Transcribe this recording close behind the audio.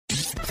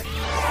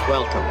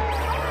Welcome.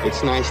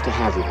 It's nice to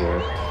have you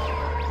here.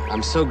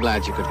 I'm so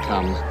glad you could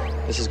come.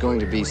 This is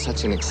going to be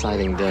such an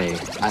exciting day.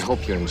 I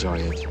hope you enjoy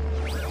it.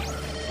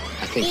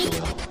 I think you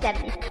will. The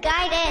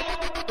misguided.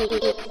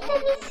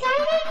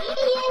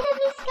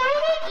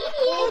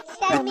 It's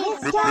the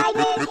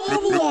misguided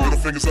idiot. Middle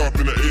fingers up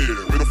in the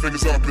air. Middle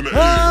fingers up in the air.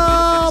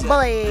 Oh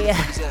boy,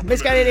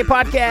 Misguided Idiot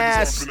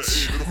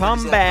Podcast,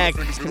 comeback,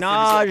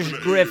 Naj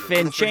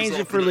Griffin, changed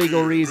it for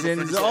legal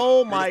reasons.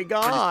 Oh my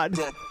God.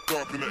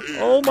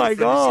 Oh my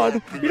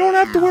God. You don't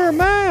have to wear a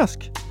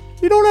mask.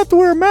 You don't have to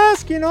wear a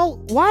mask, you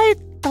know. Why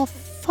the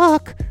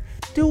fuck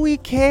do we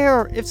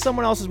care if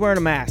someone else is wearing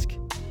a mask?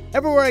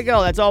 Everywhere I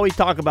go, that's all we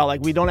talk about.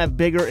 Like, we don't have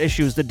bigger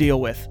issues to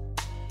deal with.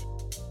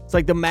 It's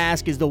like the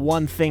mask is the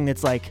one thing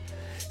that's like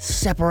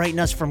separating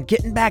us from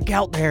getting back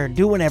out there and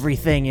doing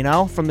everything, you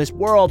know, from this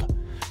world,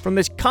 from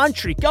this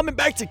country, coming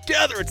back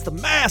together. It's the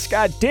mask.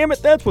 God damn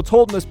it, that's what's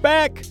holding us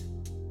back.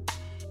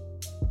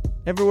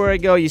 Everywhere I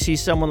go, you see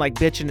someone like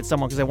bitching at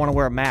someone because they want to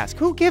wear a mask.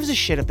 Who gives a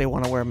shit if they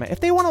want to wear a mask?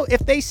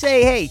 If they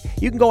say, hey,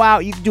 you can go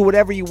out, you can do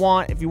whatever you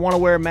want. If you want to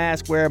wear a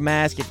mask, wear a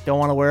mask. If you don't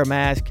want to wear a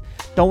mask,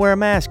 don't wear a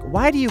mask.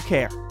 Why do you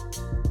care?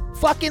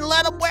 Fucking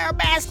let them wear a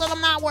mask, let them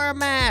not wear a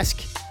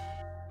mask.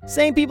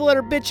 Same people that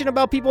are bitching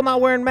about people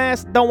not wearing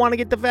masks don't want to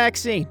get the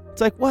vaccine.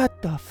 It's like,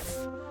 what the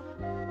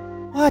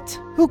what?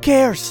 Who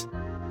cares?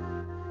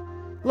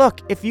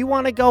 Look, if you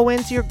want to go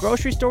into your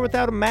grocery store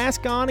without a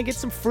mask on and get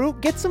some fruit,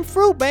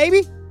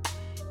 baby.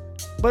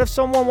 But if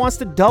someone wants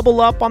to double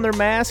up on their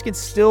mask and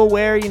still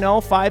wear,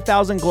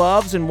 5,000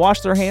 gloves and wash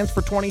their hands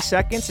for 20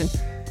 seconds and,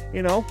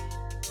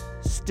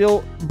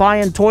 still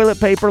buying toilet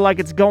paper like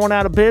it's going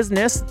out of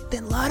business,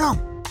 then let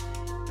them.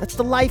 That's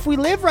the life we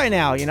live right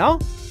now,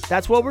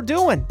 That's what we're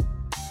doing.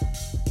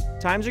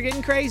 Times are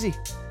getting crazy.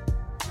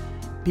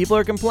 People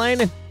are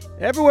complaining.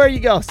 Everywhere you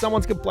go,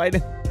 someone's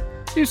complaining.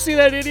 You see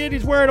that idiot?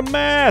 He's wearing a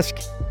mask.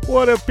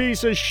 What a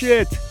piece of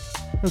shit.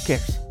 Who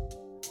cares?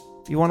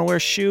 If you want to wear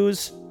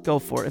shoes, go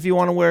for it. If you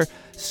want to wear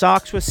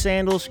socks with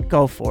sandals,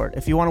 go for it.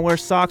 If you want to wear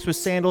socks with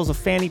sandals, a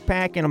fanny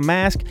pack, and a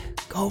mask,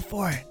 go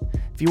for it.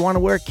 If you want to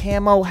wear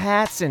camo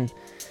hats and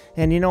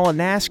a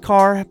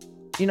NASCAR,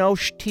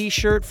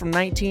 t-shirt from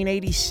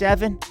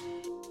 1987,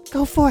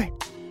 go for it.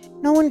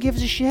 No one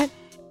gives a shit.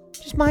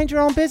 Just mind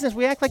your own business.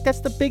 We act like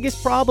that's the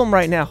biggest problem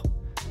right now.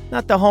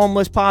 Not the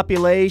homeless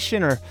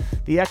population or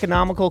the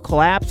economical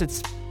collapse.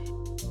 It's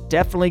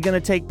definitely going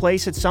to take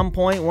place at some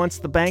point once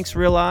the banks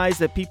realize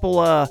that people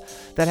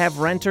that have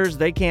renters,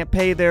 they can't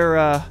pay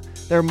their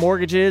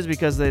mortgages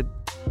because the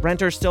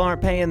renters still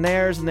aren't paying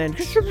theirs. And then,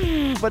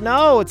 but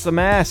no, it's the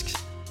masks.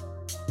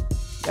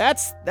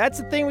 That's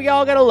the thing we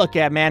all got to look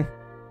at, man.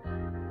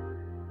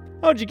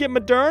 Oh, did you get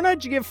Moderna?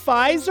 Did you get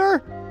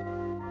Pfizer?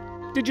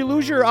 Did you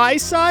lose your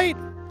eyesight?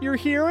 Your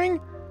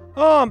hearing?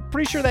 Oh, I'm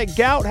pretty sure that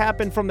gout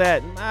happened from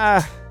that.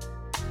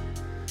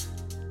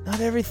 Not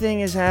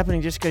everything is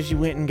happening just because you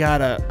went and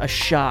got a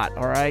shot,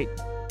 all right?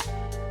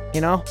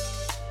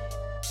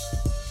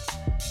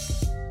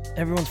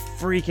 Everyone's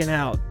freaking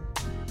out.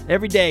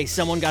 Every day,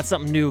 someone got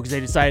something new because they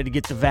decided to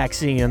get the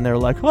vaccine, and they're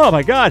like, oh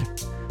my God,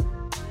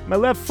 my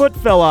left foot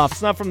fell off.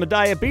 It's not from the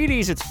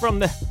diabetes, it's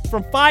from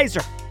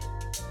Pfizer.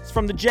 It's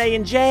from the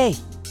J&J.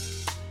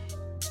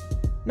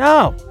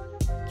 No.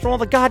 It's from all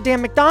the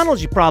goddamn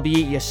McDonald's you probably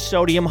eat, you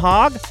sodium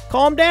hog.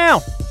 Calm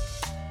down.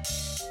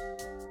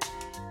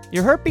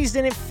 Your herpes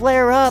didn't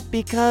flare up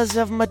because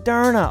of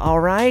Moderna, all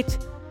right?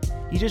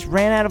 You just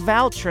ran out of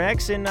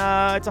Valtrex, and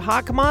it's a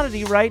hot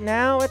commodity right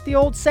now at the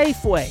old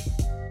Safeway.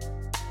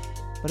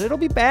 But it'll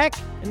be back,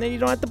 and then you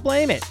don't have to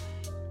blame it.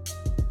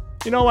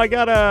 I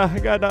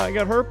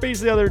got herpes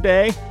the other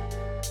day.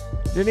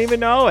 Didn't even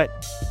know it.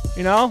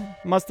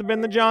 Must have been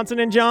the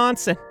Johnson &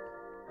 Johnson.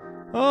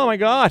 Oh my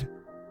God.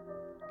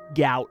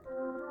 Gout.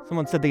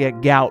 Someone said they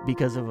got gout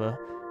because of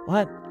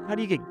what? How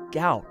do you get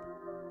gout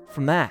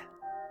from that?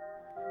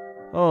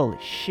 Holy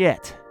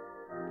shit.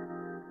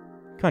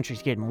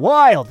 Country's getting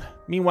wild.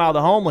 Meanwhile,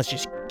 the homeless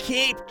just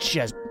keep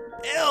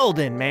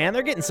building, man.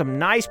 They're getting some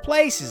nice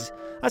places.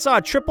 I saw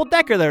a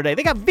triple-decker the other day.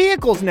 They got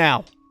vehicles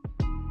now.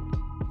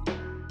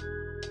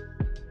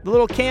 The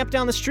little camp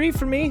down the street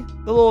from me,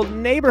 the little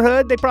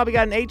neighborhood, they probably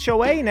got an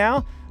HOA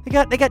now. They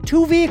got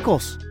 2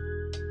 vehicles.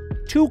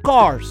 2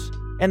 cars.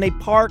 And they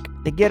park,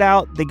 they get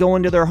out, they go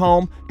into their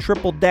home,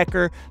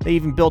 triple-decker. They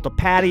even built a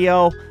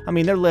patio. I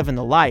mean, they're living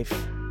the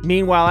life.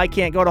 Meanwhile, I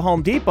can't go to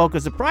Home Depot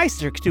because the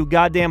prices are too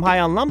goddamn high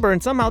on lumber,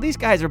 and somehow these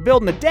guys are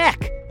building a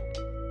deck.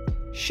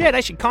 Shit,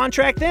 I should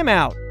contract them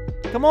out.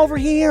 Come over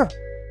here.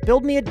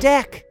 Build me a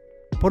deck.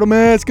 Put a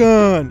mask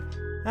on.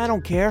 I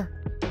don't care.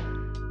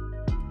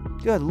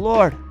 Good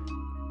Lord.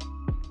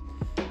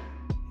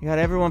 You got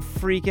everyone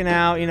freaking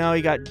out,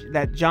 you got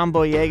that John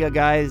Boyega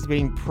guy is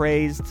being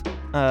praised,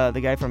 the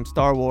guy from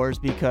Star Wars,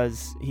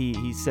 because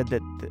he said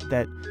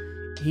that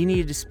he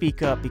needed to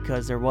speak up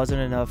because there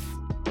wasn't enough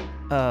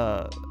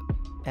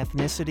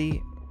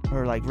ethnicity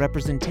or like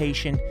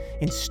representation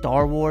in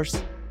Star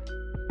Wars.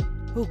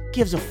 Who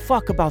gives a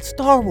fuck about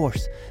Star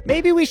Wars?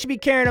 Maybe we should be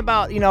caring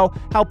about,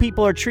 how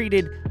people are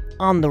treated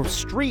on the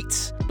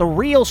streets, the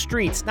real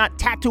streets, not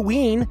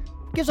Tatooine.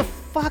 Who gives a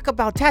fuck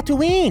about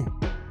Tatooine?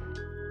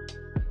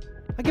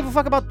 I give a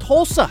fuck about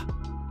Tulsa,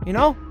 you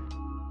know?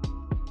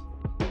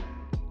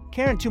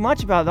 Caring too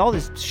much about all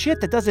this shit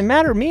that doesn't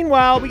matter.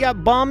 Meanwhile, we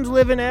got bums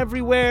living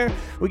everywhere.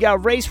 We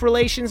got race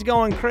relations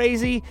going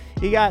crazy.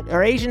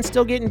 Are Asians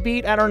still getting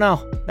beat? I don't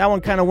know. That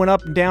one kind of went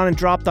up and down and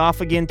dropped off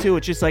again too.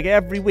 It's just like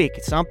every week,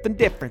 it's something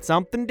different,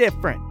 something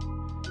different.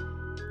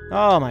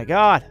 Oh my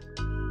God.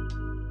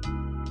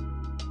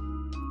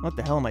 What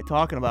the hell am I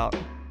talking about?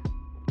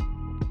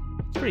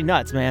 It's pretty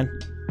nuts, man.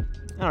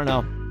 I don't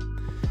know.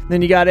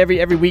 Then you got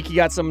every week you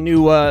got some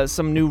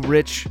new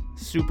rich,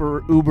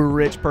 super uber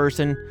rich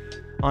person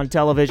on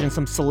television,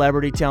 some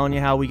celebrity telling you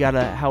how we're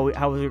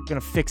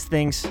gonna fix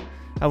things,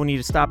 how we need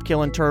to stop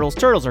killing turtles.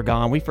 Turtles are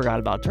gone. We forgot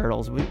about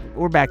turtles.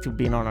 We're back to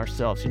being on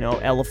ourselves, you know.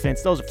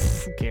 Elephants, those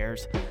are, who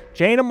cares?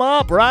 Chain them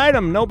up, ride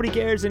them. Nobody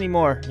cares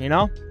anymore, you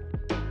know.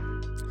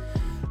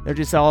 They're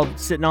just all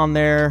sitting on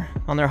their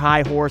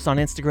high horse on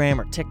Instagram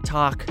or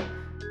TikTok.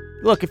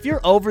 Look, if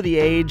you're over the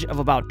age of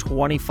about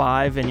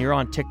 25 and you're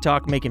on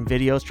TikTok making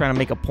videos trying to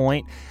make a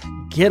point,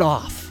 get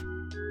off.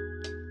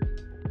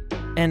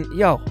 And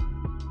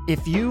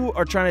if you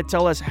are trying to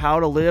tell us how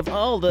to live,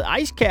 the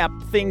ice cap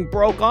thing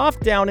broke off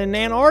down in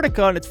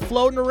Antarctica and it's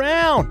floating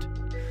around.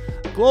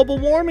 Global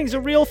warming's a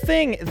real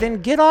thing.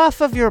 Then get off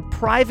of your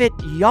private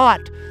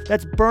yacht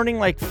that's burning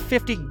like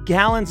 50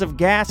 gallons of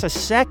gas a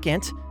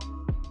second.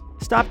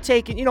 Stop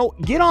taking,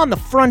 get on the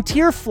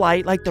Frontier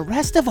flight like the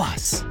rest of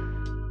us.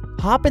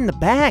 Hop in the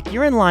back.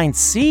 You're in line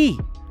C.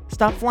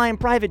 Stop flying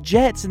private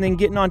jets and then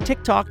getting on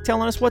TikTok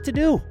telling us what to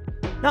do.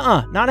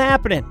 Nuh-uh, not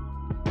happening.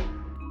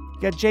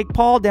 Got Jake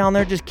Paul down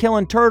there just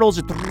killing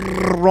turtles,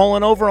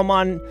 rolling over them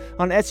on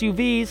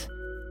SUVs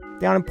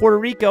down in Puerto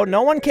Rico.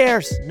 No one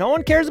cares. No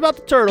one cares about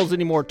the turtles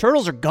anymore.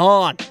 Turtles are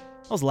gone.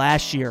 That was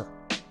last year.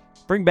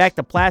 Bring back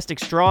the plastic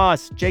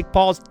straws. Jake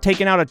Paul's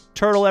taking out a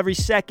turtle every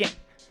second.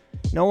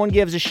 No one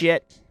gives a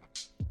shit.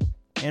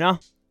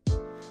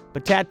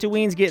 But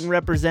Tatooine's getting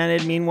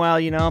represented.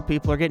 Meanwhile,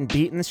 people are getting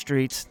beat in the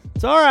streets.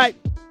 It's all right.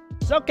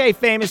 It's okay,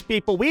 famous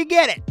people. We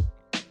get it.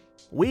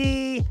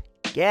 We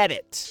get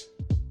it.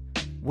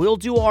 We'll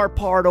do our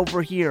part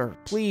over here.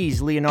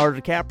 Please, Leonardo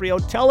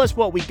DiCaprio, tell us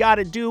what we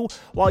gotta do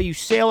while you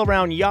sail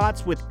around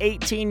yachts with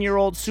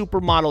 18-year-old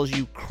supermodels,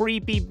 you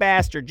creepy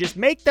bastard. Just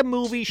make the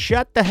movie,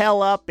 shut the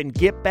hell up, and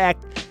get back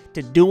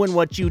to doing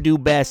what you do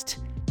best,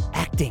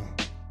 acting.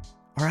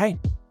 All right?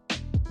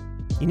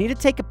 You need to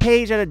take a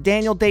page out of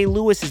Daniel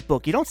Day-Lewis's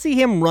book. You don't see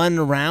him running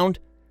around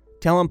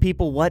telling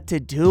people what to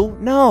do.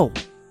 No.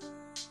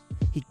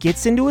 He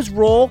gets into his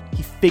role,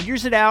 he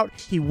figures it out,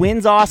 he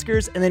wins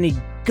Oscars, and then he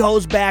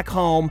goes back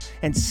home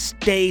and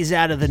stays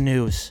out of the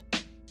news.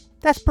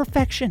 That's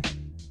perfection.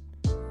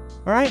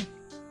 All right?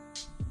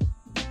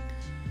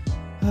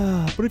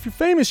 But if you're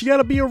famous, you got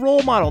to be a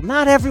role model.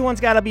 Not everyone's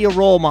got to be a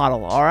role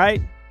model, all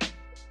right?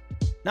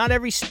 Not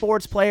every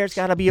sports player's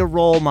got to be a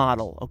role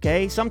model,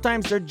 okay?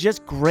 Sometimes they're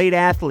just great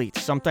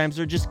athletes. Sometimes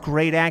they're just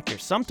great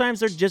actors. Sometimes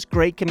they're just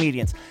great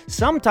comedians.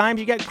 Sometimes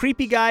you got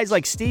creepy guys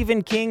like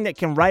Stephen King that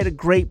can write a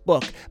great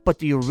book. But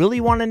do you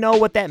really want to know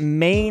what that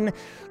main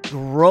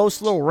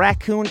gross little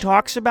raccoon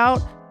talks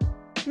about?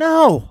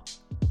 No.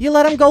 You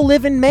let him go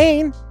live in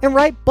Maine and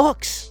write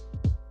books.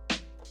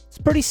 It's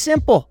pretty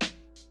simple.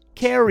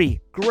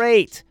 Carrie,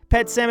 great.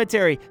 Pet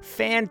Sematary,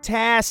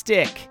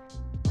 fantastic.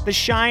 The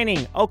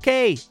Shining,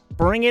 okay.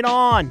 Bring it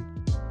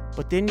on.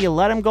 But then you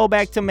let him go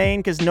back to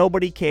Maine because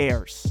nobody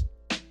cares.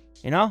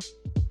 Not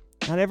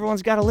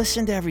everyone's got to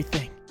listen to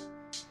everything.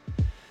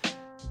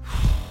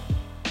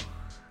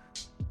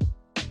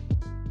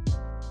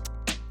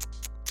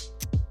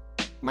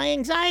 My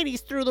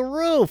anxiety's through the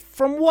roof.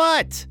 From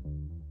what?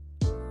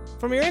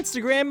 From your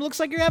Instagram, it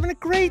looks like you're having a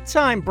great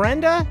time,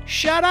 Brenda.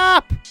 Shut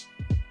up.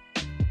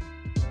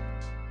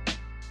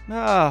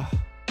 I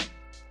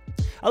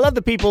love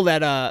the people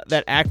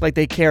that act like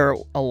they care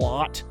a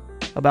lot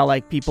about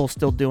like people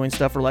still doing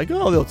stuff, or like,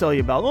 they'll tell you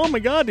about, oh my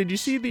God, did you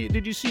see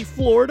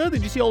Florida?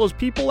 Did you see all those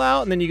people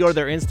out? And then you go to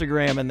their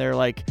Instagram and they're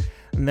like,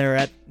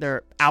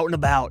 they're out and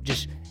about,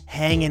 just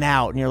hanging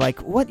out, and you're like,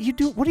 what are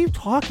you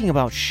talking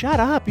about? Shut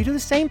up. You do the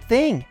same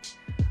thing.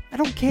 I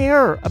don't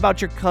care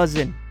about your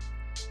cousin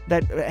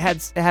that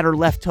had her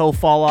left toe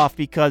fall off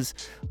because,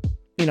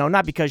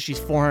 not because she's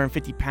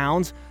 450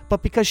 pounds,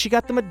 but because she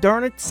got the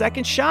Moderna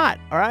second shot,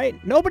 all right?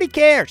 Nobody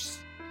cares.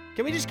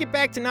 Can we just get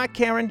back to not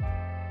caring?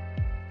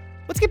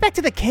 Let's get back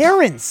to the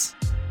Karens.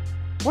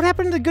 What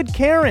happened to the good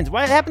Karens?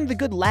 What happened to the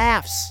good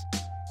laughs?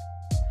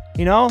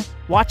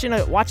 Watching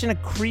a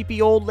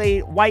creepy old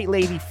white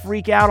lady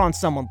freak out on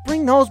someone.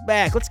 Bring those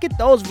back. Let's get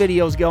those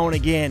videos going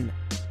again.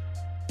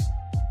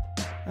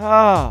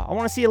 I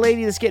want to see a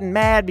lady that's getting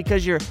mad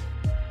because your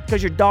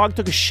dog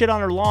took a shit on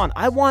her lawn.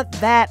 I want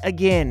that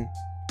again.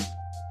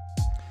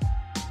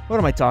 What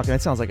am I talking?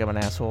 It sounds like I'm an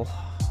asshole.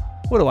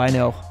 What do I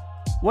know?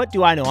 What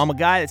do I know? I'm a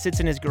guy that sits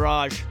in his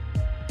garage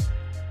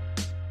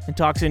and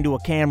talks into a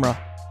camera.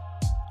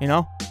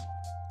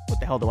 What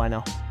the hell do I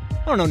know?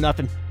 I don't know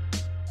nothing.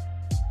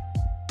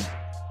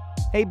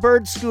 Hey,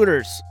 Bird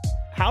scooters,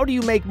 how do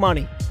you make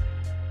money?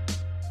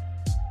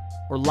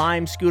 Or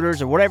Lime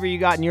scooters or whatever you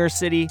got in your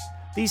city.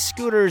 These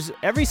scooters,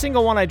 every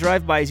single one I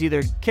drive by is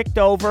either kicked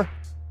over,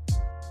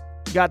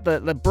 got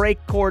the brake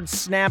cord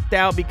snapped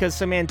out because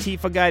some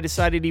Antifa guy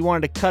decided he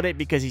wanted to cut it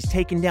because he's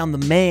taking down the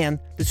man.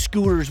 The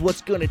scooter's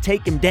what's going to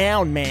take him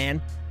down,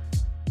 man.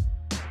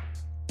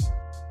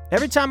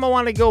 Every time I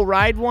want to go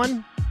ride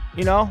one,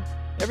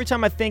 every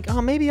time I think,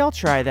 oh, maybe I'll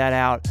try that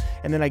out,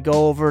 and then I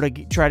go over to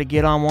try to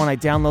get on one, I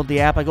download the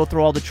app, I go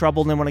through all the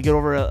trouble, and then when I get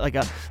over, like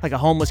a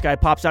homeless guy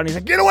pops out, and he's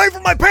like, get away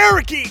from my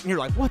parakeet! And you're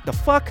like, what the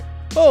fuck?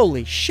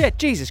 Holy shit,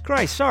 Jesus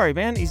Christ, sorry,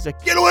 man. He's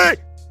like, get away!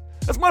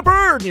 That's my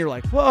bird! And you're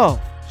like, whoa,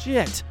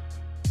 shit.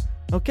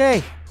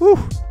 Okay, whew.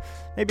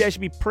 Maybe I should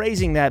be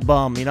praising that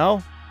bum,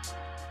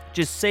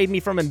 Just save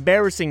me from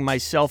embarrassing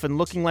myself and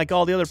looking like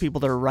all the other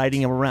people that are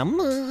riding him around.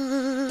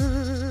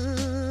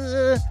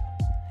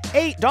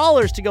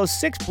 $8 to go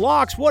 6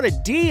 blocks. What a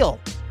deal.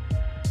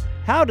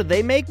 How do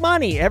they make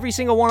money? Every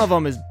single one of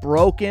them is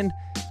broken,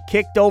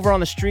 kicked over on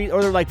the street,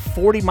 or they're like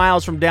 40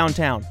 miles from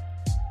downtown.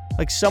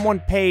 Like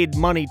someone paid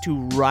money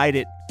to ride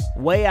it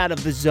way out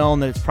of the zone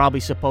that it's probably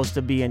supposed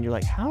to be in. You're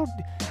like, how?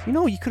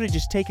 You could have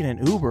just taken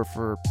an Uber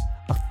for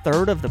a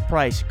third of the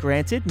price.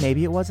 Granted,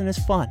 maybe it wasn't as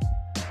fun.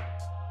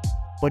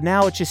 But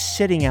now it's just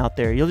sitting out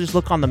there. You'll just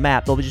look on the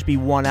map. There'll just be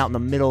one out in the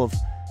middle of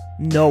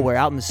nowhere,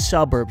 out in the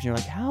suburbs. And you're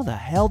like, how the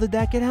hell did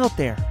that get out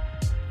there?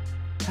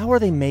 How are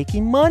they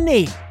making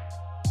money?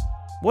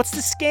 What's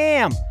the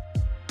scam?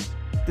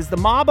 Does the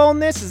mob own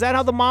this? Is that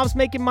how the mob's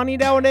making money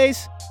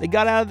nowadays? They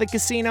got out of the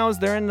casinos.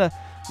 They're in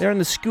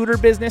the scooter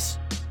business.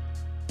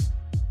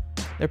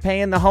 They're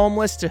paying the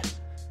homeless to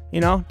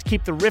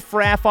keep the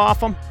riffraff off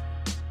them.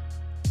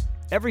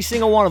 Every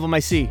single one of them I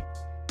see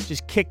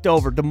just kicked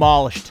over,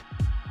 demolished.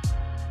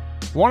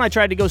 One I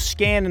tried to go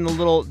scan and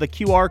the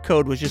QR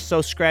code was just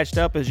so scratched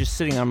up, it was just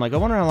sitting there. I'm like, I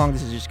wonder how long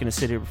this is just going to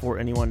sit here before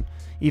anyone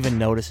even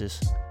notices.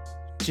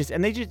 You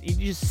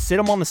just sit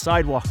them on the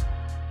sidewalk.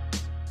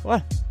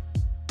 What?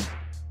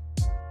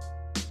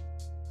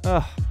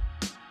 Ugh.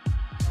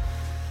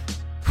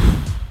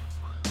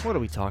 What are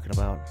we talking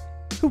about?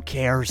 Who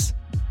cares?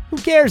 Who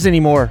cares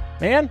anymore,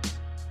 man?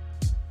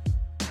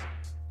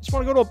 Just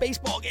want to go to a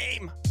baseball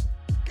game.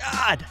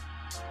 God.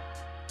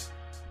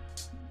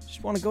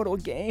 Just want to go to a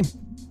game.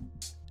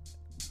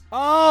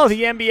 Oh,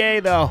 the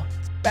NBA, though.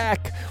 It's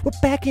back. We're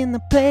back in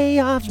the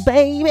playoffs,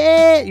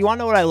 baby. You want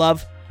to know what I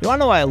love? You want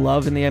to know what I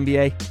love in the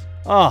NBA?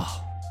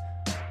 Oh,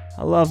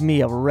 I love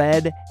me a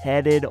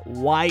red-headed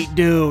white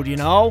dude,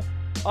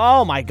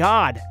 Oh, my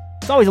God.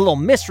 It's always a little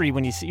mystery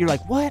when you're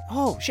like, what?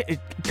 Oh, shit. It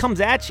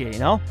comes at you,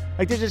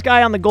 Like there's this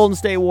guy on the Golden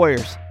State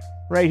Warriors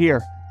right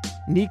here.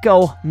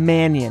 Nico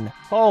Mannion.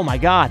 Oh, my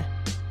God.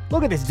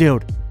 Look at this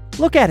dude.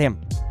 Look at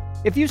him.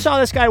 If you saw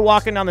this guy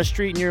walking down the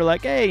street and you're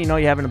like, hey, you're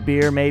having a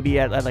beer maybe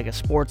at like a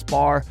sports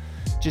bar,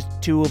 just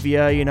two of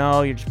you,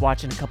 you're just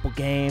watching a couple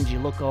games, you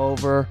look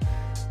over,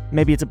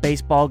 maybe it's a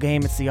baseball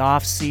game, it's the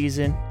off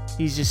season,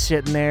 he's just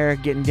sitting there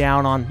getting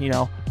down on,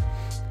 a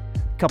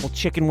couple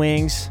chicken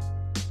wings,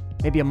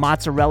 maybe a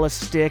mozzarella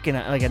stick and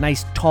a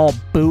nice tall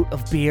boot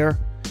of beer,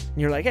 and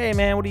you're like, hey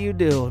man, what do you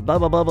do? Blah,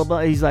 blah, blah, blah,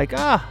 blah. He's like,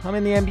 I'm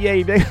in the NBA.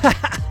 You'd be like,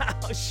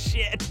 oh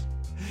shit.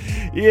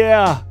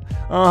 Yeah.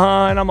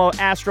 And I'm an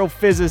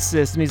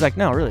astrophysicist. And he's like,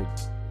 no, really,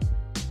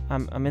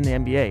 I'm in the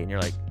NBA. And you're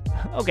like,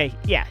 okay,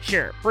 yeah,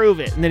 sure, prove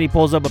it. And then he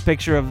pulls up a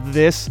picture of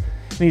this,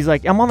 and he's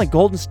like, I'm on the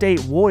Golden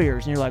State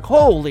Warriors. And you're like,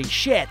 holy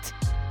shit.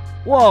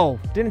 Whoa,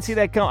 didn't see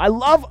that come. I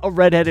love a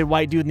redheaded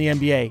white dude in the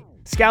NBA.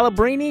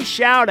 Scalabrini,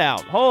 shout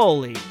out.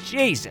 Holy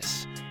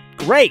Jesus.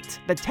 Great.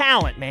 The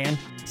talent, man.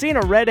 Seeing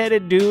a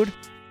redheaded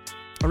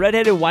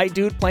white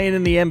dude playing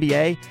in the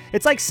NBA,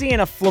 it's like seeing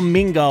a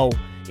flamingo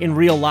in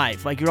real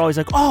life. Like, you're always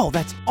like, oh,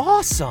 that's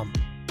awesome.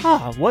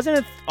 I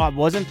wasn't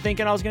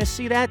thinking I was going to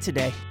see that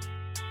today.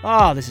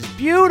 Oh, this is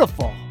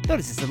beautiful.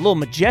 This is a little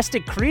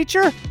majestic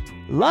creature.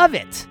 Love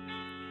it.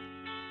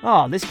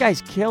 Oh, this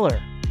guy's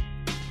killer.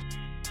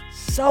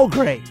 So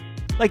great.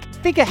 Like,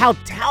 think of how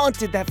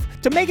talented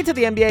to make it to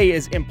the NBA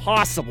is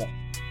impossible.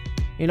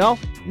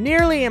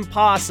 Nearly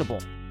impossible.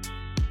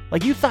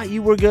 Like, you thought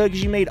you were good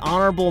because you made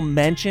honorable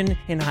mention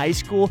in high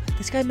school.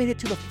 This guy made it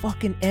to the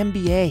fucking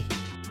NBA.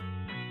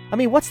 I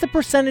mean, what's the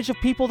percentage of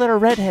people that are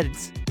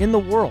redheads in the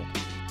world?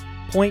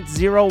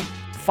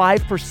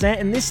 0.05%,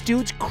 and this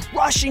dude's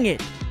crushing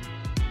it.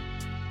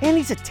 And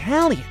he's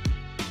Italian.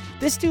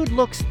 This dude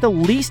looks the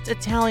least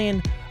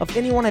Italian of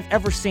anyone I've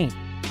ever seen.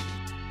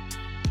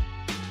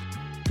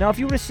 Now, if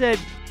you would have said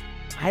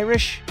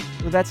Irish,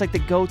 that's like the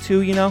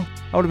go-to, I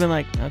would have been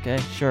like, okay,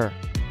 sure.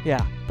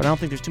 Yeah, but I don't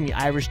think there's too many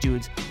Irish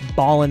dudes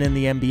balling in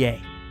the NBA.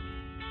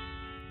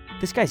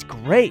 This guy's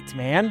great,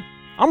 man.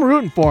 I'm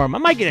rooting for him. I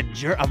might get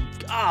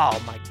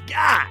oh, my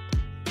God.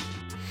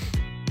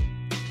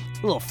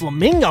 A little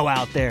flamingo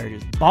out there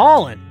just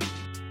balling.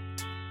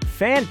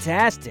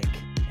 Fantastic.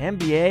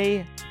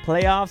 NBA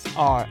playoffs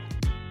are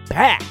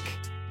back.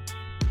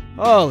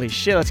 Holy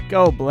shit, let's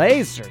go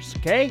Blazers,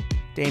 okay?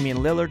 Damian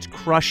Lillard's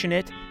crushing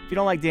it. If you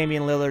don't like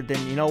Damian Lillard,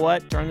 then you know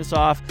what? Turn this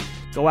off.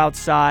 Go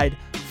outside.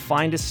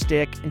 find a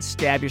stick and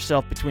stab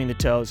yourself between the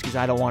toes because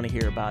I don't want to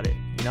hear about it,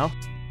 you know?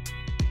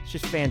 It's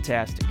just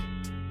fantastic.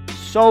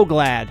 So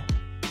glad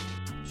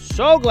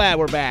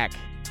we're back.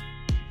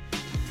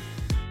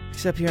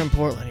 Except here in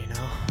Portland, you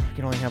know, you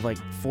can only have like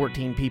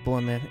 14 people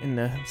in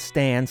the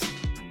stands.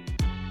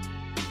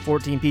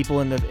 14 people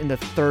in the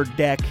third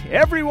deck.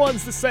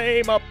 Everyone's the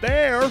same up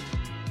there.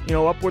 You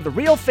know, up where the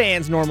real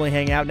fans normally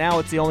hang out. Now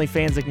it's the only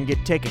fans that can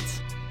get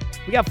tickets.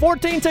 We got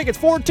 14 tickets.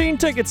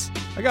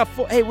 I got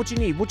hey, what you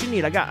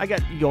need? I got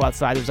you go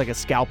outside. There's like a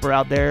scalper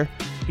out there.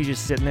 He's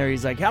just sitting there.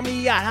 He's like, how many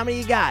you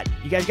got?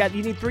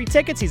 You need 3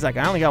 tickets? He's like,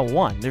 I only got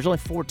 1. There's only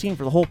 14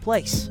 for the whole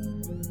place.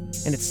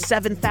 And it's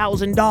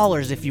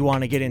 $7,000 if you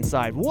want to get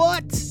inside.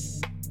 What?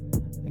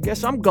 I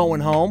guess I'm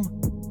going home.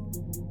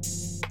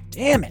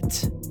 Damn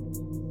it.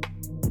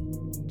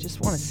 Just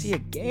want to see a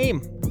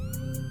game.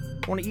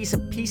 Want to eat a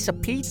piece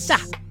of pizza.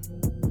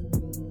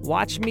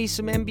 Watch me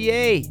some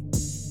NBA.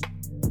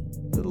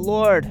 Good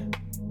Lord.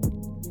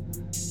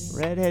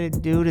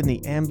 Redheaded dude in the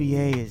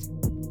NBA is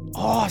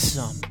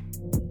awesome.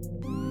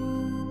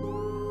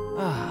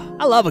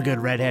 I love a good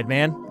redhead,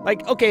 man.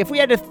 Like, okay, if we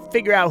had to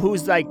figure out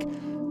who's like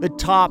the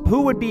top,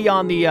 who would be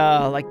on the,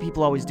 like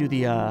people always do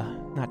the,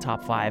 not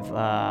top 5,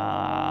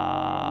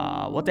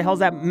 what the hell's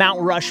that? Mount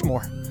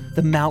Rushmore.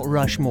 The Mount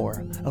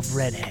Rushmore of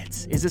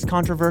redheads. Is this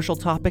controversial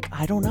topic?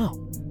 I don't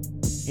know.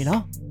 You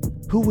know?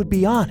 Who would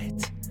be on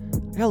it?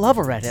 I love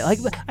a redhead. Like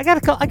I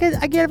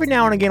get every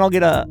now and again I'll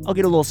get a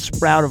little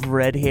sprout of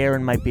red hair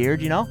in my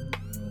beard, you know?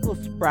 A little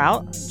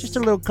sprout, just a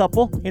little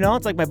couple, you know?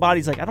 It's like my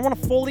body's like, I don't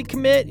want to fully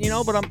commit, you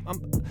know, but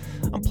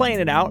I'm playing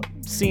it out,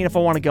 seeing if I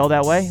want to go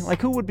that way. Like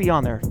who would be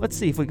on there? Let's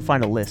see if we can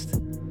find a list.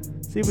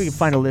 See if we can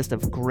find a list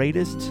of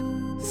greatest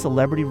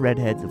celebrity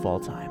redheads of all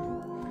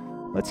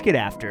time. Let's get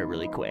after it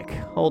really quick.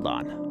 Hold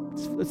on.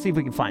 Let's see if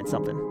we can find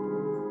something.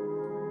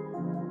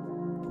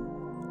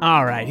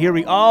 All right, here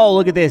we... Oh,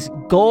 look at this.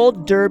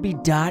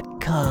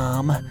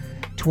 GoldDerby.com.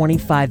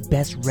 25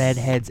 best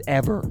redheads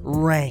ever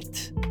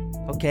ranked.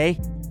 Okay?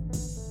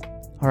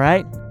 All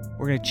right?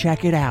 We're going to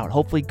check it out.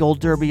 Hopefully Gold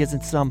Derby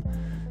isn't some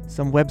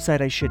website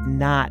I should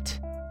not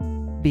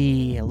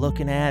be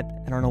looking at.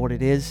 I don't know what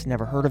it is.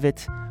 Never heard of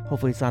it.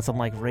 Hopefully it's not some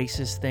like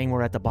racist thing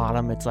where at the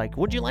bottom it's like,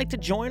 would you like to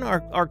join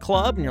our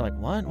club? And you're like,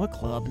 what? What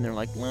club? And they're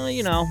like, well,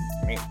 you know,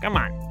 come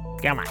on.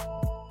 You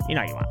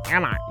know you want.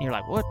 Come on. And you're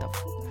like, what the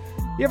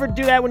You ever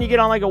do that when you get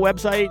on like a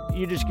website?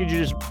 You're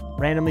just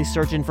randomly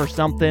searching for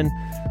something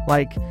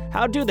like,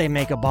 how do they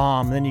make a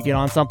bomb? And then you get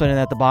on something and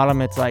at the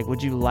bottom it's like,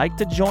 would you like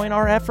to join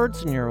our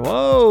efforts? And you're,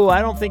 whoa,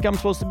 I don't think I'm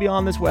supposed to be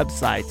on this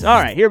website.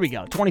 All right, here we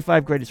go.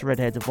 25 greatest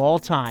redheads of all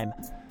time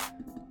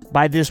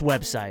by this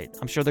website.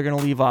 I'm sure they're going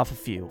to leave off a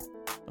few.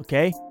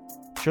 Okay?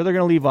 I'm sure they're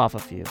going to leave off a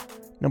few.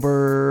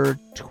 Number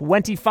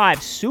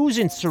 25,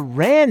 Susan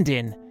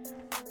Sarandon.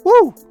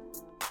 Woo!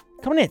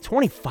 Coming in at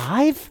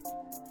 25?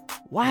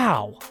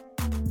 Wow.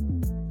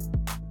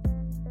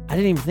 I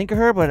didn't even think of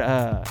her,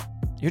 but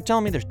you're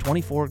telling me there's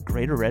 24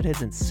 greater redheads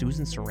than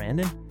Susan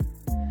Sarandon?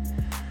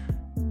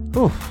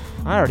 Whew,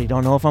 I already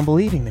don't know if I'm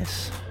believing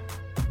this.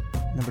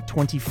 Number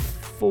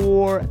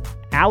 24,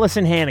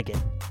 Allison Hannigan.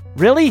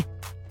 Really?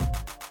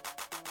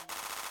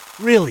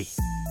 Really?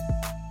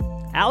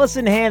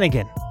 Allison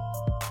Hannigan.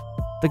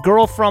 The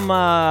girl from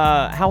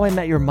How I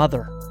Met Your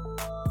Mother.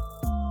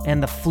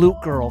 And the flute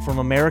girl from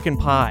American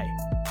Pie.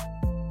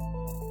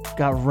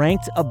 Got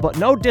ranked above.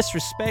 No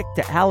disrespect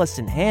to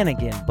Allison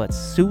Hannigan, but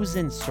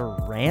Susan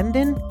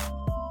Sarandon?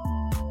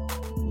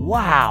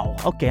 Wow.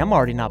 Okay, I'm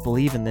already not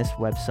believing this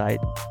website.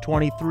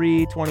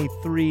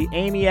 23,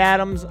 Amy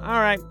Adams. All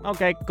right.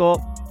 Okay,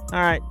 cool. All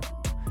right.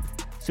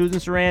 Susan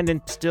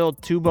Sarandon still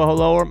 2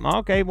 lower.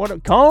 Okay,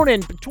 what?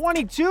 Conan,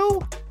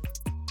 22?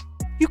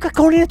 You got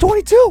Conan at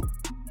 22?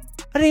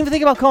 I didn't even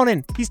think about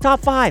Conan. He's top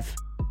 5.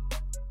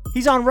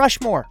 He's on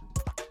Rushmore.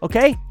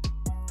 Okay?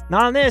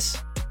 Not on this.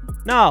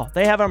 No,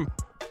 they have him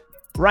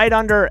right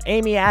under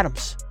Amy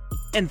Adams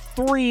and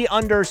 3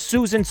 under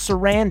Susan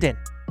Sarandon.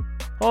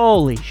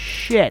 Holy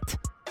shit.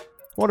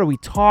 What are we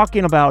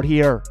talking about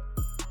here?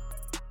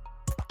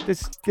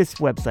 This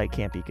website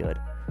can't be good.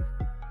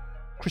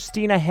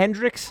 Christina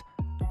Hendricks?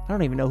 I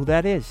don't even know who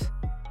that is.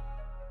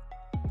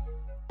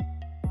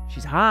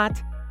 She's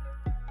hot.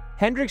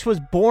 Hendricks was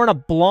born a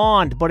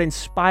blonde, but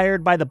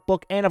inspired by the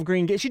book Anne of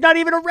Green Gables. She's not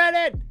even a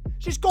redhead.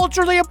 She's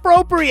culturally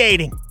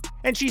appropriating.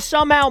 And she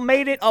somehow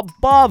made it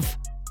above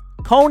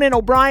Conan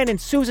O'Brien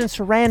and Susan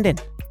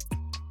Sarandon.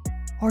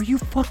 Are you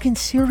fucking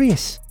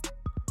serious?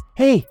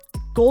 Hey,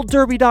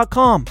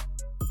 GoldDerby.com.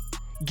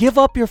 Give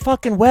up your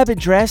fucking web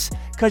address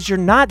because you're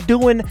not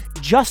doing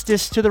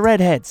justice to the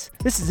redheads.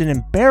 This is an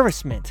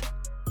embarrassment.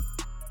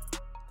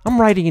 I'm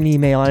writing an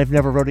email. I've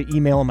never wrote an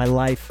email in my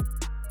life.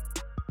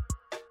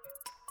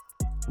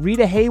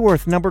 Rita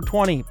Hayworth, number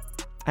 20.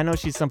 I know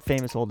she's some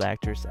famous old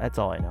actress. That's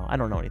all I know. I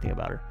don't know anything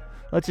about her.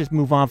 Let's just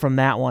move on from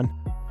that one.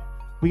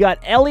 We got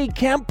Ellie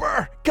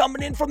Kemper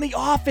coming in from The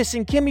Office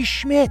and Kimmy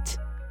Schmidt.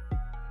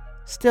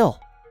 Still,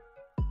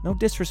 no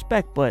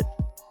disrespect, but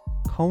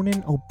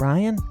Conan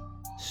O'Brien,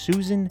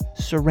 Susan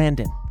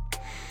Sarandon.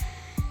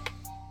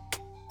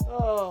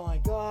 Oh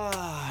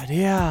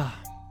yeah.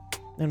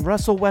 And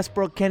Russell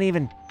Westbrook can't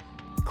even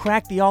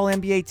crack the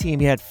All-NBA team.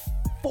 He had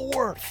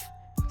 4th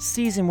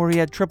season where he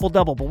had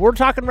triple-double. But we're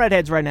talking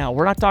redheads right now.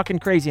 We're not talking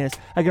craziness.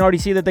 I can already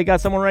see that they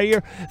got someone right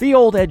here. The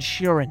old Ed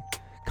Sheeran.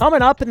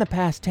 Coming up in the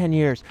past 10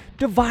 years.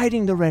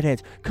 Dividing the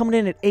redheads. Coming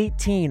in at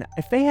 18.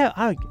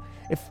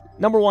 If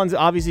number one's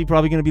obviously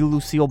probably going to be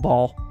Lucille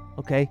Ball.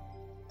 Okay?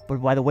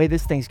 But by the way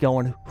this thing's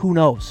going, who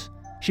knows?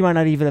 She might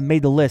not even have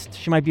made the list.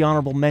 She might be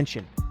honorable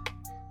mention.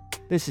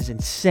 This is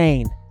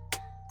insane.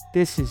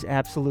 This is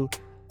absolute.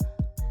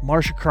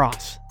 Marsha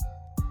Cross.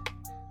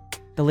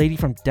 The lady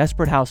from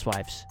Desperate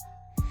Housewives.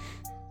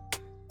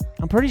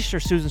 I'm pretty sure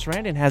Susan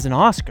Sarandon has an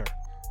Oscar.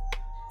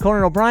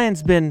 Conan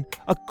O'Brien's been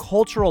a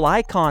cultural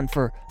icon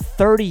for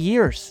 30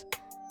 years.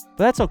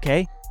 But that's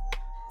okay.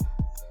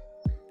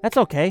 That's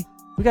okay.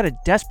 We got a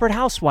Desperate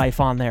Housewife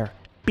on there,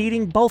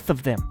 beating both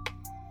of them.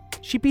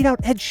 She beat out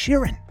Ed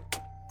Sheeran.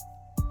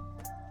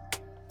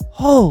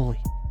 Holy.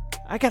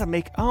 I gotta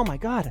make... Oh my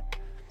God.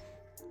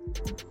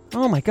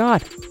 Oh my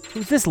God.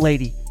 Who's this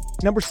lady?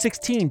 Number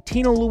 16,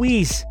 Tina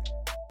Louise.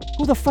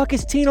 Who the fuck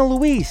is Tina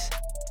Louise?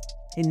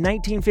 In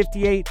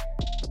 1958,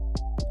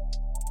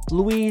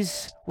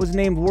 Louise was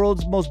named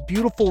world's most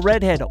beautiful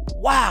redhead.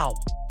 Wow.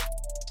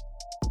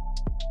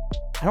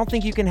 I don't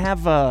think you can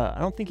have,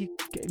 do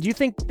you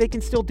think they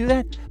can still do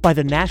that? By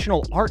the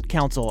National Art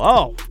Council.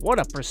 Oh, what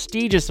a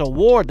prestigious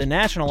award, the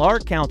National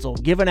Art Council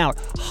giving out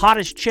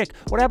hottest chick.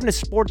 What happened to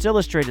Sports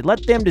Illustrated?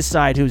 Let them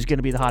decide who's going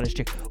to be the hottest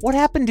chick. What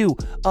happened to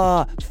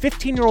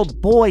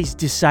 15-year-old boys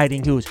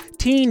deciding who's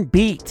Teen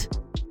Beat?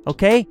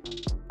 Okay?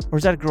 Or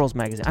is that a girls'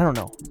 magazine? I don't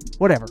know.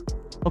 Whatever.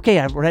 Okay,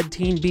 I read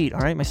Teen Beat, all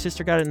right? My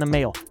sister got it in the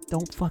mail.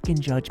 Don't fucking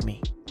judge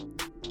me.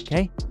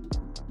 Okay?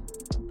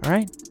 All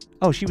right?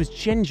 Oh, she was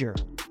Ginger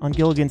on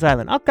Gilligan's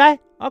Island. Okay.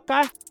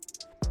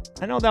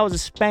 I know that was a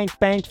spank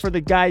bank for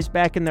the guys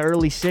back in the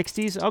early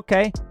 60s.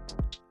 Okay.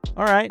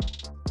 All right.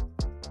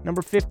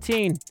 Number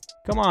 15.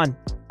 Come on.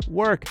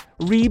 Work.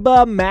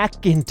 Reba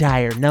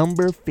McEntire,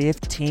 number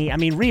 15. I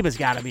mean, Reba's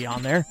got to be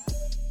on there.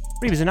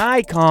 Reba's an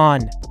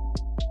icon.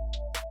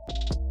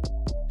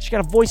 She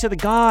got a voice of the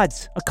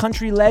gods, a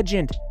country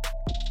legend,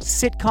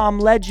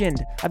 sitcom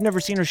legend. I've never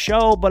seen her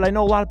show, but I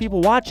know a lot of people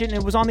watch it, and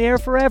it was on the air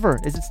forever.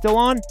 Is it still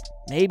on?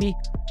 Maybe.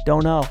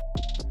 Don't know.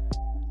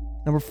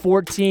 Number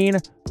 14.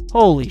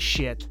 Holy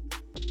shit.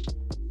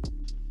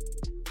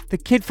 The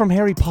kid from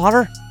Harry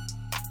Potter?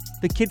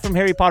 The kid from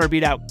Harry Potter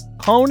beat out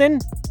Conan,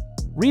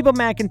 Reba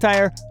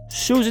McEntire,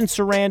 Susan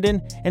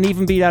Sarandon, and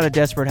even beat out a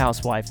Desperate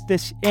Housewife.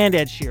 This and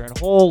Ed Sheeran.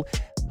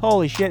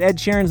 Holy shit. Ed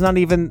Sheeran's not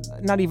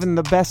even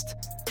the best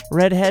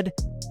redhead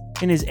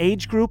in his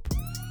age group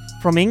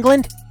from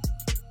England.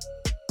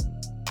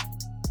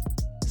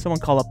 Someone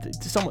call up.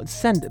 Someone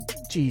send.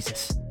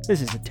 Jesus,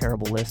 this is a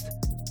terrible list.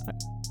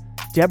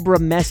 Deborah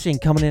Messing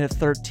coming in at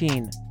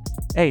 13.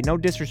 Hey, no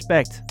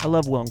disrespect. I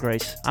love Will and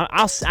Grace.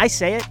 I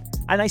say it,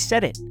 and I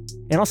said it,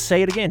 and I'll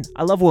say it again.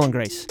 I love Will and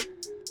Grace.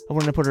 I'm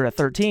going to put her at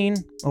 13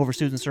 over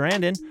Susan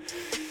Sarandon.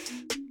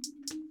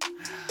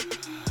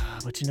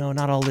 But you know,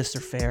 not all lists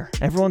are fair.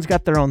 Everyone's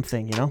got their own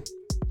thing, you know?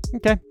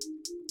 Okay.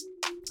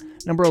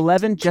 Number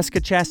 11,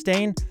 Jessica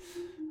Chastain.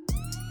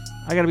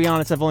 I gotta be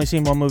honest, I've only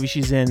seen one movie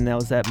she's in. That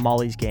was that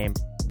Molly's Game.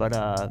 But,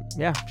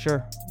 yeah,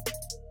 sure.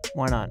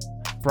 Why not?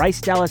 Bryce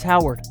Dallas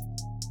Howard.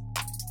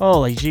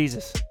 Holy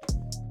Jesus.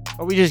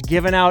 Are we just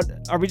giving out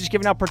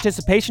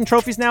participation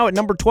trophies now at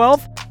number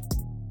 12?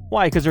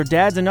 Why? Because her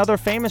dad's another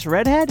famous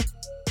redhead?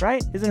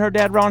 Right? Isn't her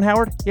dad Ron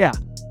Howard? Yeah.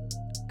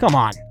 Come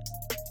on.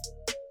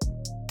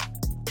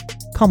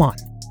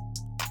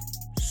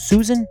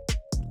 Susan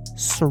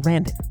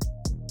Sarandon.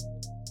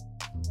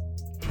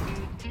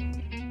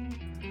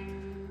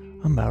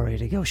 I'm about ready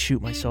to go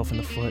shoot myself in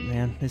the foot,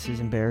 man. This is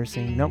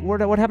embarrassing. No,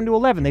 what happened to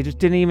 11? They just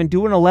didn't even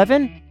do an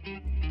 11?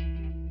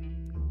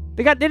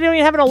 They didn't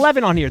even have an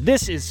 11 on here.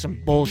 This is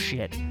some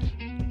bullshit.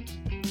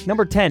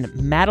 Number 10,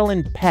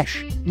 Madeline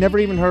Pesh. Never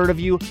even heard of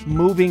you.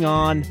 Moving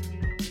on.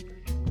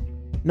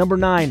 Number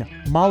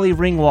 9, Molly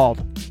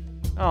Ringwald.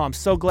 Oh, I'm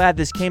so glad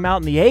this came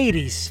out in the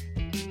 80s.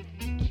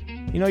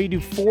 You know, you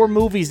do 4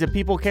 movies that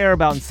people care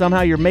about, and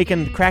somehow you're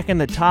cracking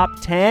the top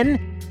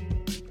 10?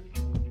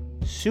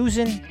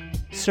 Susan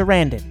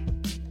Sarandon.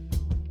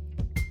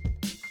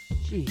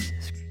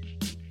 Jesus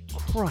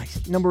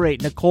Christ. Number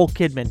 8, Nicole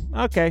Kidman.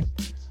 Okay,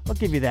 I'll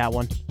give you that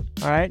one.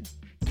 All right.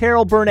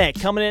 Carol Burnett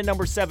coming in at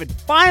number 7.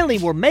 Finally,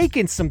 we're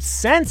making some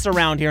sense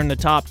around here in the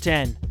top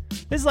 10.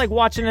 This is like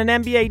watching an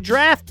NBA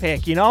draft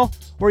pick, you know?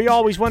 Where you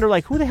always wonder,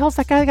 like, who the hell's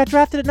that guy that got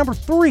drafted at number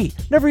 3?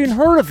 Never even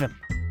heard of him.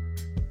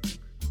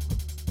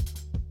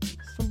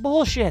 Some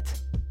bullshit.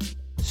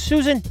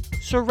 Susan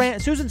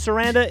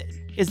Sarandon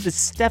is the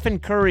Stephen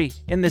Curry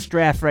in this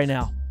draft right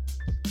now.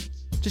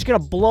 Just gonna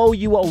blow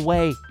you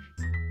away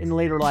in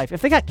later life.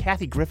 If they got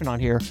Kathy Griffin on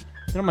here,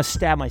 then I'm gonna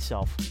stab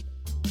myself.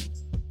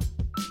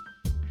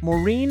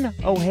 Maureen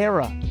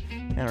O'Hara.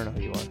 I don't know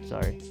who you are.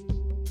 Sorry.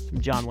 Some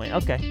John Wayne.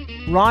 Okay.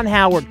 Ron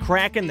Howard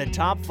cracking the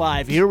top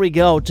 5. Here we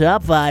go.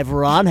 Top 5.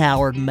 Ron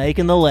Howard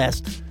making the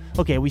list.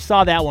 Okay, we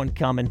saw that one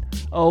coming.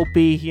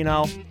 Opie, you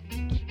know.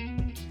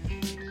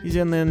 He's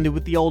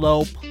with the old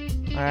Ope.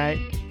 All right.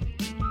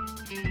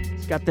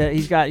 He's got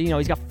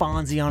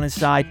Fonzie on his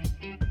side.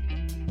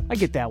 I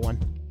get that one.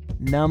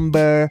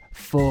 Number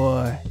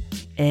 4,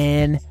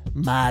 Anne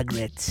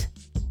Margaret.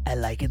 I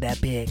like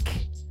that pick.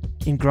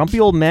 In Grumpy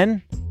Old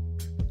Men,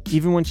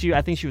 even when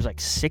I think she was like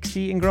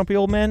 60 in Grumpy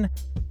Old Men.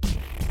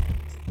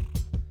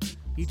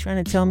 You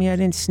trying to tell me I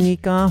didn't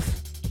sneak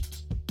off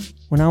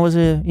when I was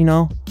a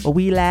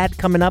wee lad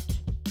coming up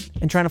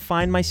and trying to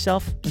find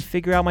myself and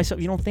figure out myself?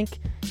 You don't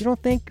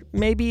think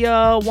maybe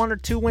 1 or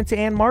 2 went to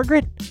Anne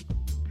Margaret?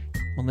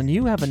 Well, then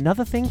you have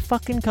another thing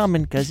fucking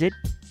coming, because it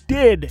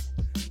did.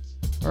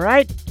 All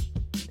right?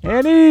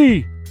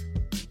 Annie!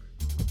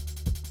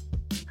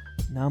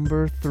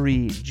 Number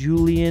 3,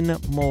 Julian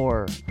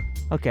Moore.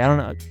 Okay, I don't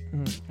know.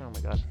 Oh, my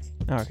God.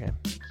 Okay.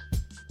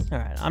 All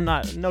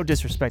right, no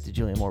disrespect to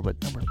Julian Moore,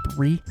 but number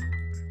 3?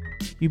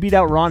 You beat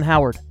out Ron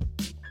Howard.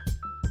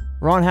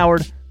 Ron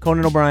Howard,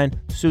 Conan O'Brien,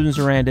 Susan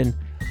Sarandon.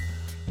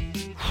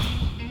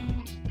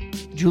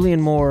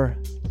 Julian Moore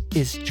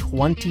is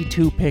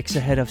 22 picks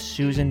ahead of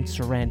Susan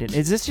Sarandon.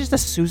 Is this just a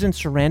Susan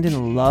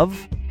Sarandon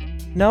love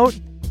note?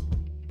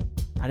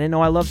 I didn't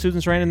know I loved Susan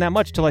Sarandon that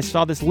much until I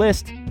saw this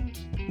list.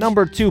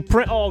 Number 2,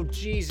 Prince. Oh,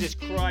 Jesus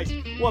Christ.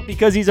 What,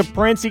 because he's a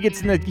Prince,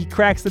 he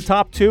cracks the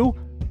top 2?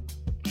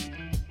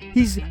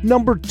 He's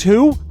number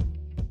 2?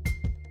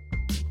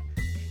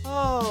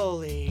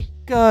 Holy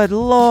good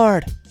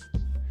Lord.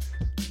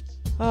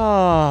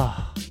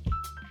 Oh.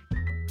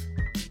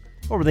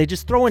 What, were they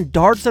just throwing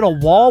darts at a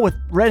wall with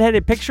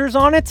redheaded pictures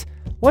on it?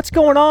 What's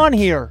going on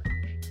here?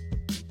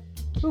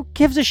 Who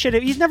gives a shit?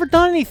 He's never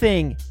done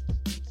anything.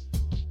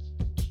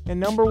 And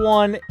number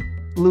 1,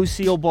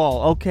 Lucille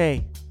Ball.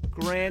 Okay,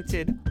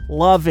 granted.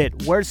 Love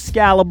it. Where's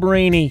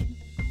Scalabrini?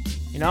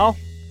 You know?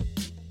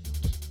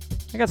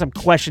 I got some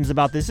questions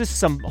about this. This is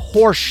some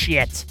horse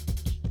shit.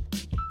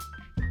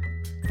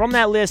 From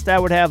that list, I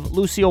would have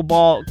Lucille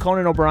Ball,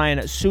 Conan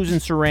O'Brien, Susan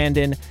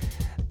Sarandon,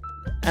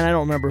 and I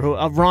don't remember who,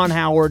 Ron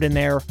Howard in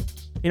there.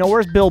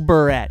 Where's Bill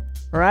Burr at?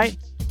 All right?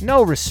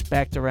 No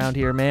respect around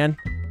here, man.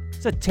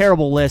 It's a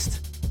terrible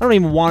list. I don't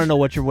even want to know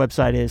what your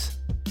website is.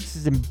 This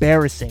is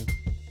embarrassing.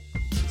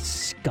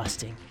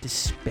 Disgusting.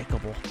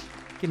 Despicable.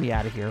 Get me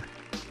out of here.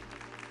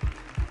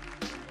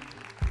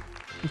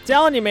 I'm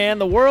telling you, man,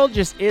 the world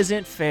just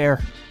isn't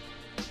fair.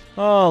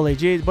 Holy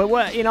jeez. But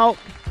what do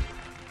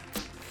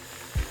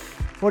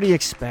you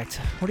expect?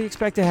 What do you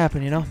expect to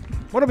happen,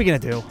 What are we going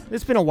to do?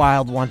 It's been a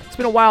wild one. It's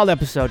been a wild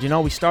episode,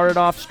 We started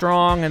off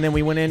strong, and then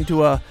we went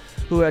into a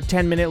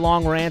 10-minute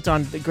long rant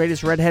on the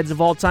greatest redheads of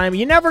all time.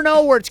 You never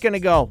know where it's going to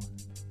go.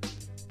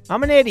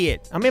 I'm an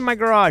idiot. I'm in my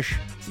garage.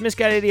 It's the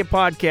Misguided Idiot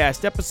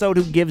Podcast. Episode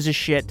Who Gives a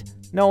Shit.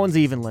 No one's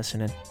even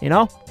listening,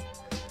 I'll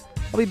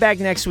be back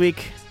next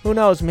week. Who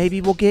knows?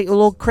 Maybe we'll get a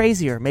little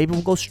crazier. Maybe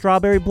we'll go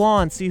Strawberry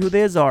Blonde, see who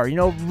theirs are.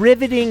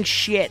 Riveting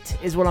shit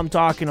is what I'm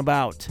talking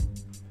about.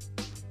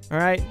 All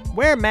right?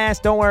 Wear a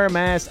mask. Don't wear a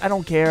mask. I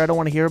don't care. I don't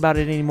want to hear about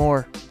it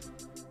anymore.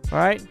 All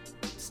right?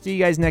 See you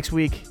guys next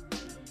week.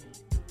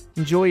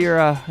 Enjoy your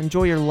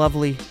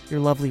lovely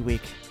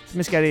week. It's the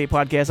Misguided Idiot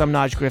Podcast. I'm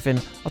Naj Griffin.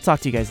 I'll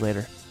talk to you guys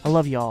later. I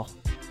love y'all.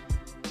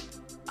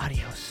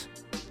 Adios.